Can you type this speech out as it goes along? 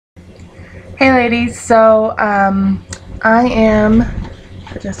Hey ladies, so I am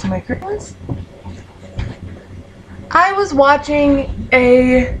adjusting my curtains. I was watching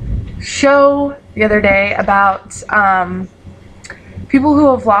a show the other day about people who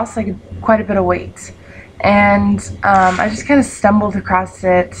have lost like quite a bit of weight, and I just kind of stumbled across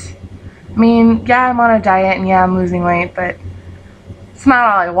it. I mean, yeah, I'm on a diet and yeah, I'm losing weight, but it's not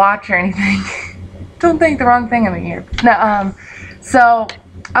all I watch or anything. Don't think the wrong thing of me here. No, so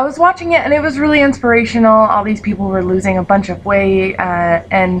I was watching it and it was really inspirational. All these people were losing a bunch of weight,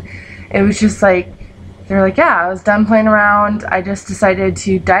 and it was just like, they're like, yeah, I was done playing around. I just decided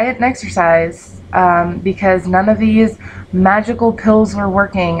to diet and exercise because none of these magical pills were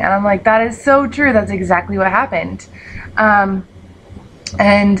working. And I'm like, that is so true. That's exactly what happened.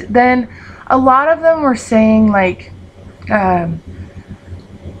 And then a lot of them were saying like,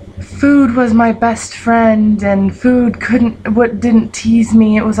 food was my best friend, and food didn't tease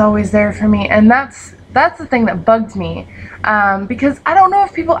me, it was always there for me. And that's the thing that bugged me, because I don't know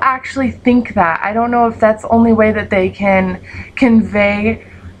if people actually think that. I don't know if that's the only way that they can convey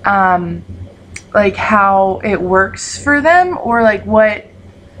like how it works for them, or like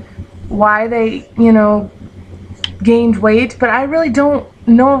why they, you know, gained weight. But I really don't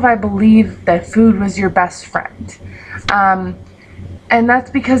know if I believe that food was your best friend. And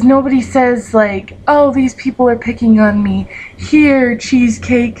that's because nobody says like, oh, these people are picking on me. Here,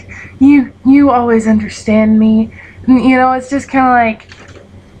 cheesecake, you always understand me. And, you know, it's just kind of like,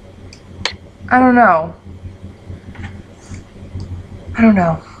 I don't know.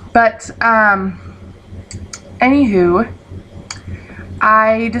 But, anywho,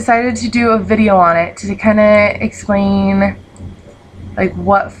 I decided to do a video on it to kind of explain like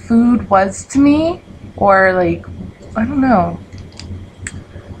what food was to me, or like, I don't know,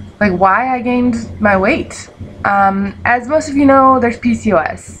 like why I gained my weight. As most of you know, there's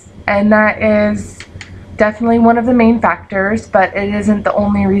PCOS, and that is definitely one of the main factors, but it isn't the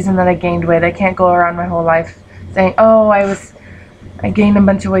only reason that I gained weight. I can't go around my whole life saying, oh, I gained a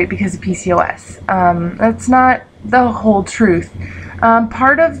bunch of weight because of PCOS. That's not the whole truth.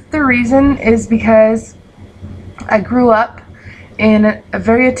 Part of the reason is because I grew up in a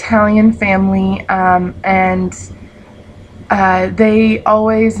very Italian family, and they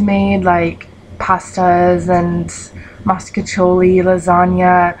always made like pastas and mascaccioli,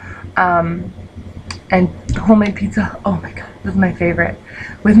 lasagna, and homemade pizza. Oh my god, this is my favorite.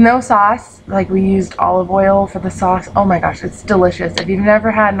 With no sauce, like we used olive oil for the sauce. Oh my gosh, it's delicious. If you've never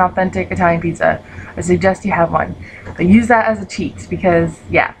had an authentic Italian pizza, I suggest you have one. But use that as a cheat because,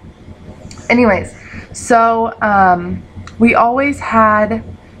 yeah. Anyways, so we always had,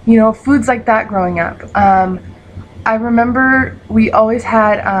 you know, foods like that growing up. I remember we always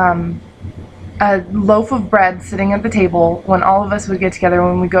had a loaf of bread sitting at the table when all of us would get together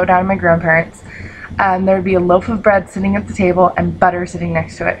when we go down to my grandparents. And there would be a loaf of bread sitting at the table and butter sitting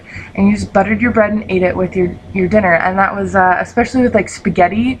next to it. And you just buttered your bread and ate it with your dinner. And that was, especially with like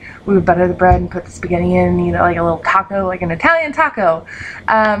spaghetti, we would butter the bread and put the spaghetti in and eat it like a little taco, like an Italian taco.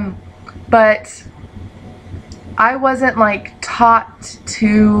 But I wasn't like taught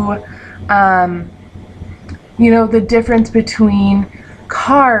to, you know, the difference between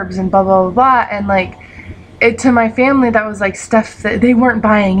carbs and blah blah blah blah, and like to my family that was like stuff that they weren't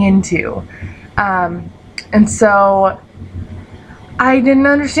buying into, and so I didn't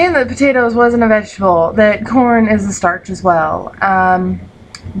understand that potatoes wasn't a vegetable, that corn is a starch as well,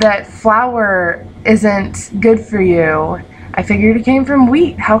 that flour isn't good for you. I figured it came from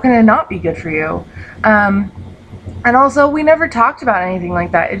wheat. How can it not be good for you? And also, we never talked about anything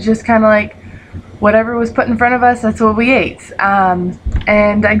like that. It's just kind of like whatever was put in front of us, that's what we ate.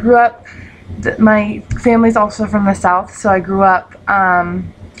 And I grew up, my family's also from the South, so I grew up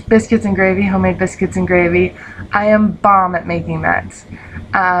biscuits and gravy, homemade biscuits and gravy. I am bomb at making that,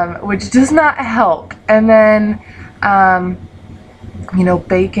 which does not help. And then, you know,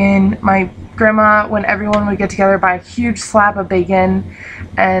 bacon. My grandma, when everyone would get together, buy a huge slab of bacon,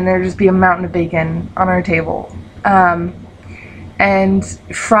 and there'd just be a mountain of bacon on our table. And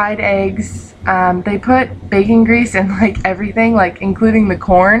fried eggs. They put bacon grease in like everything, like including the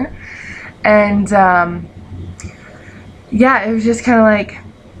corn. And yeah, it was just kind of like,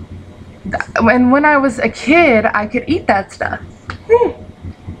 and when I was a kid, I could eat that stuff.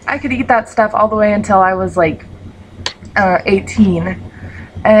 I could eat that stuff all the way until I was like 18.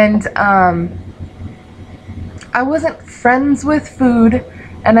 And I wasn't friends with food,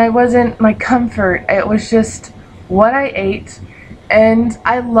 and I wasn't my comfort. It was just what I ate. And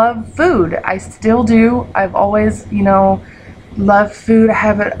I love food. I still do. I've always, you know, loved food. I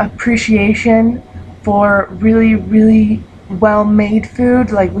have an appreciation for really, really well-made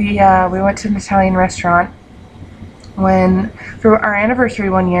food. Like we went to an Italian restaurant for our anniversary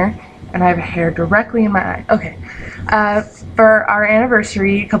one year, and I have hair directly in my eye. Okay, for our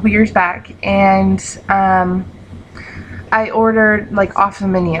anniversary a couple years back, and I ordered like off the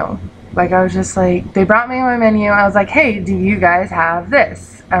menu. Like I was just like, they brought me my menu. I was like, hey, do you guys have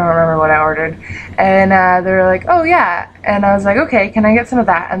this? I don't remember what I ordered. And they were like, oh yeah. And I was like, okay, can I get some of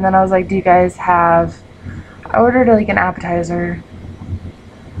that? And then I was like, do you guys have, I ordered like an appetizer.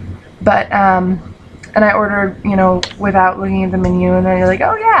 But, and I ordered, you know, without looking at the menu. And then you're like,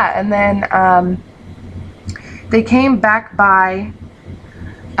 oh yeah. And then they came back by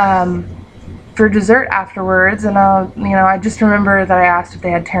for dessert afterwards, and I just remember that I asked if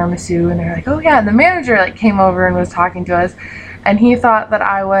they had tiramisu, and they're like, oh yeah. And the manager like came over and was talking to us, and he thought that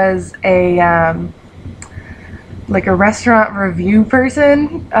I was a like a restaurant review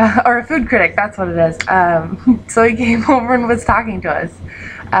person or a food critic. That's what it is. So he came over and was talking to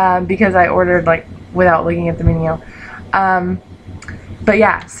us because I ordered like without looking at the menu. But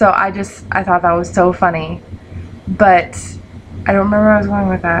yeah, so I thought that was so funny, but I don't remember where I was going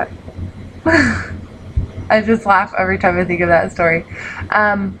with that. I just laugh every time I think of that story.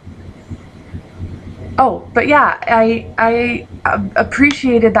 Oh, but yeah, I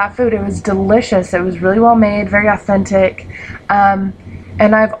appreciated that food. It was delicious. It was really well made, very authentic, and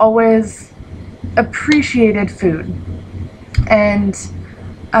I've always appreciated food. And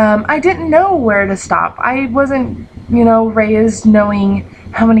I didn't know where to stop. I wasn't, you know, raised knowing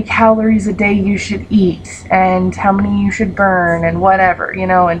how many calories a day you should eat and how many you should burn and whatever, you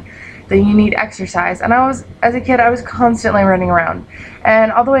know, and that you need exercise. And as a kid, I was constantly running around.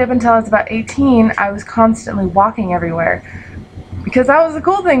 And all the way up until I was about 18, I was constantly walking everywhere because that was a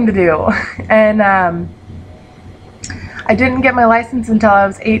cool thing to do. And I didn't get my license until I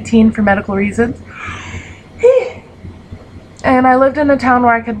was 18 for medical reasons. And I lived in a town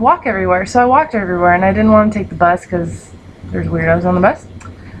where I could walk everywhere, so I walked everywhere, and I didn't want to take the bus because there's weirdos on the bus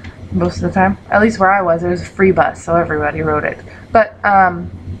most of the time. At least where I was, it was a free bus, so everybody rode it. But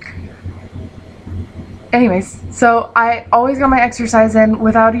anyways, so I always got my exercise in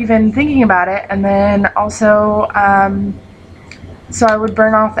without even thinking about it, and then also so I would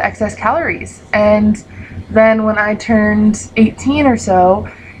burn off the excess calories. And then when I turned 18 or so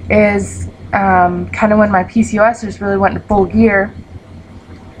is kind of when my PCOS just really went into full gear,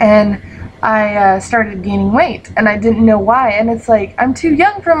 and I started gaining weight, and I didn't know why. And it's like, I'm too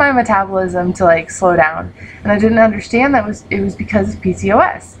young for my metabolism to like slow down, and I didn't understand that it was because of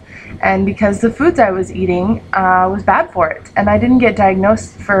PCOS and because the foods I was eating was bad for it. And I didn't get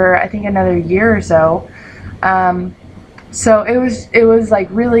diagnosed for I think another year or so. So it was like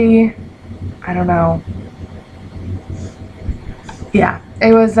really, I don't know. Yeah,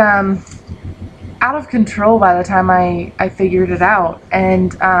 it was out of control by the time I figured it out.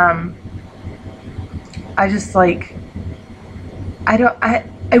 And I just like,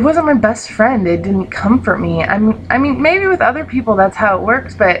 it wasn't my best friend. It didn't comfort me. I mean maybe with other people that's how it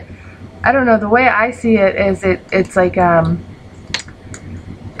works, but I don't know, the way I see it is it's like I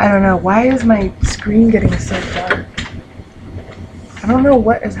don't know, why is my screen getting so dark? I don't know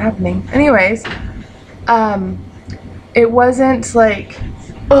what is happening. Anyways, it wasn't like,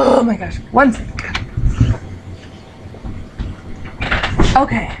 oh my gosh, one second.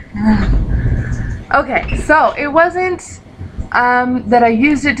 Okay. Okay, so it wasn't that I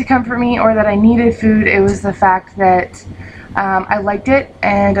used it to comfort me or that I needed food. It was the fact that I liked it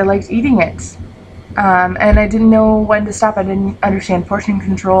and I liked eating it. And I didn't know when to stop. I didn't understand portion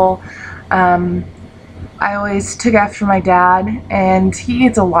control. I always took after my dad, and he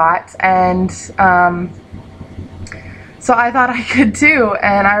eats a lot, and so I thought I could too.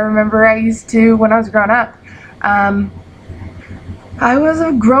 And I remember I used to, when I was growing up, I was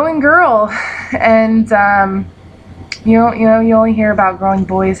a growing girl, and you only hear about growing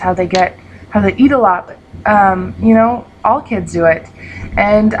boys, how they eat a lot, but you know, all kids do it.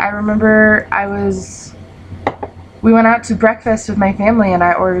 And I remember we went out to breakfast with my family, and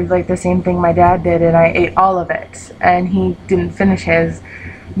I ordered like the same thing my dad did, and I ate all of it, and he didn't finish his.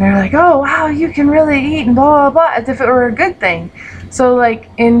 And they're like, oh wow, you can really eat, and blah blah blah, as if it were a good thing. So like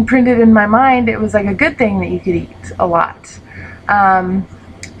imprinted in my mind, it was like a good thing that you could eat a lot.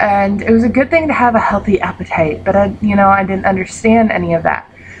 And it was a good thing to have a healthy appetite, but I didn't understand any of that.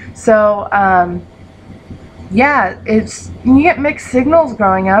 So yeah, you get mixed signals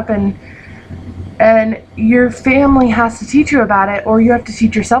growing up, and your family has to teach you about it, or you have to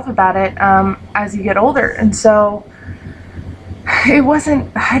teach yourself about it as you get older. And so it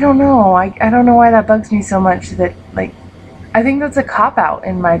wasn't, I don't know, I don't know why that bugs me so much, that like, I think that's a cop-out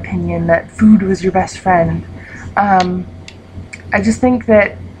in my opinion, that food was your best friend. I just think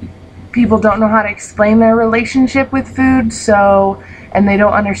that people don't know how to explain their relationship with food, and they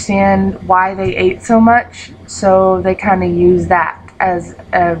don't understand why they ate so much, so they kind of use that as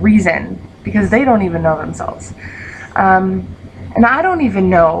a reason because they don't even know themselves. And I don't even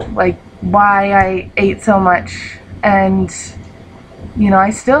know like why I ate so much, and you know, I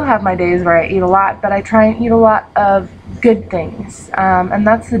still have my days where I eat a lot, but I try and eat a lot of good things, and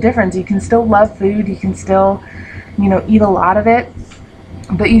that's the difference. You can still love food, you can still, you know, eat a lot of it,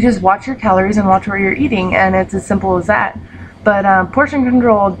 but you just watch your calories and watch what you're eating, and it's as simple as that. But portion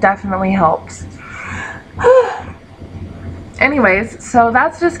control definitely helps. Anyways, so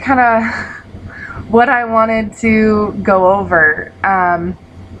that's just kind of what I wanted to go over.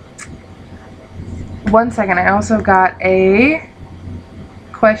 One second, I also got a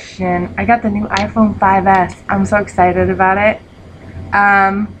question. I got the new iPhone 5S. I'm so excited about it.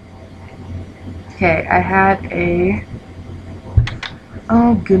 Okay, I had a...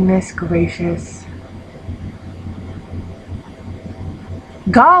 Oh, goodness gracious.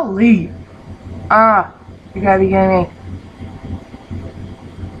 Golly! You gotta be kidding me.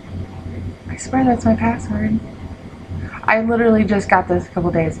 I swear that's my password. I literally just got this a couple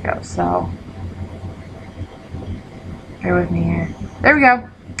days ago, so bear with me here. There we go.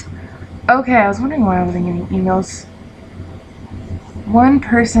 Okay, I was wondering why I wasn't getting emails. One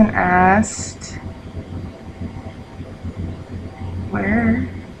person asked, where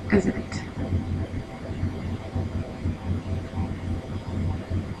is it?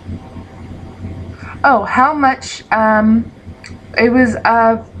 Oh, how much, it was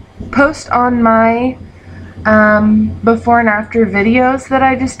a post on my before and after videos that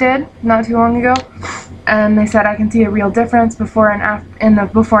I just did not too long ago, and they said I can see a real difference before and after in the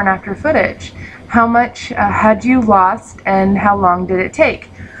before and after footage. How much had you lost and how long did it take?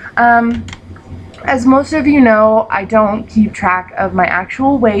 As most of you know, I don't keep track of my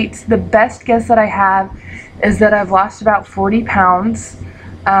actual weight. The best guess that I have is that I've lost about 40 pounds.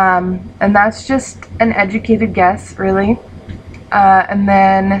 And that's just an educated guess, really. And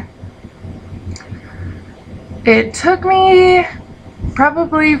then it took me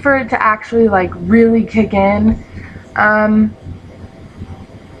probably for it to actually like really kick in,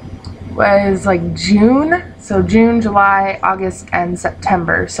 was like June. So June, July, August, and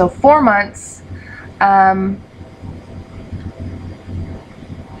September. So 4 months. Well,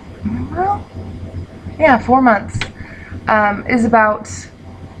 yeah, 4 months is about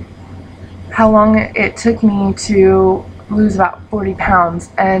how long it took me to lose about 40 pounds,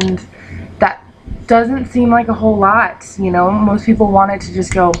 and that doesn't seem like a whole lot, you know. Most people want it to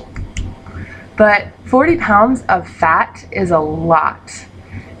just go, but 40 pounds of fat is a lot.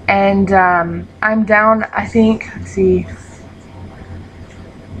 And I'm down, I think, let's see,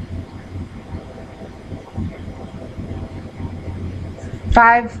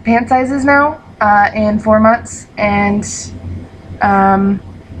 5 pant sizes now in 4 months, and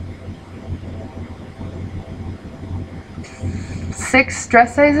 6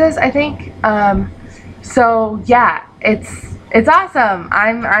 dress sizes, I think. So yeah, it's awesome.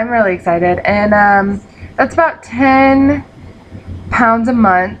 I'm really excited, and that's about 10 pounds a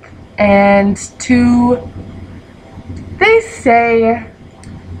month, and they say,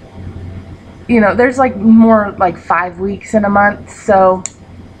 you know, there's like more like 5 weeks in a month, so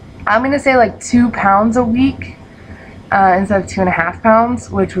I'm gonna say like 2 pounds a week instead of 2.5 pounds,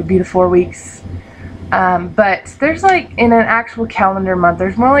 which would be the 4 weeks. But there's like, in an actual calendar month,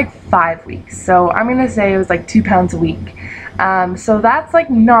 there's more like 5 weeks, so I'm gonna say it was like 2 pounds a week. So that's like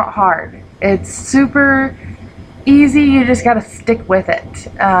not hard. It's super easy, you just gotta stick with it,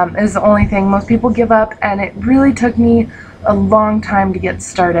 is the only thing. Most people give up, and it really took me a long time to get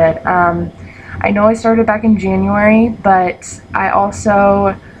started. I know I started back in January, but I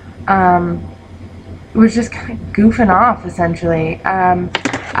also was just kind of goofing off, essentially.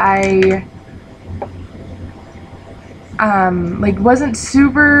 I like wasn't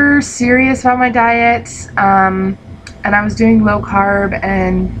super serious about my diet, and I was doing low carb,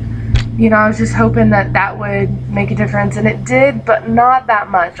 and you know, I was just hoping that that would make a difference, and it did, but not that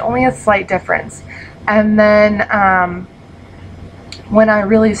much, only a slight difference. And then when I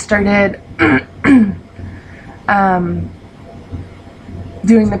really started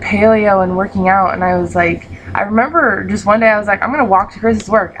doing the paleo and working out, and I was like, I remember just one day I was like, I'm gonna walk to Chris's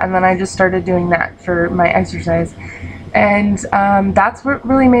work, and then I just started doing that for my exercise. And that's what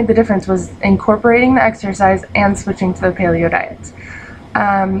really made the difference, was incorporating the exercise and switching to the paleo diet.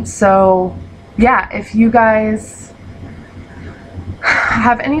 So yeah, if you guys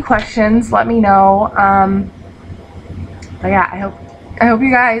have any questions, let me know. But yeah, I hope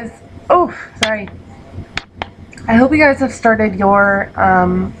you guys, oh, sorry. I hope you guys have started your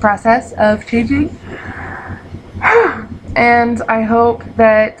process of changing. And I hope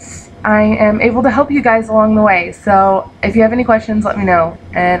that I am able to help you guys along the way. So if you have any questions, let me know.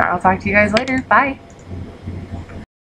 And I'll talk to you guys later. Bye.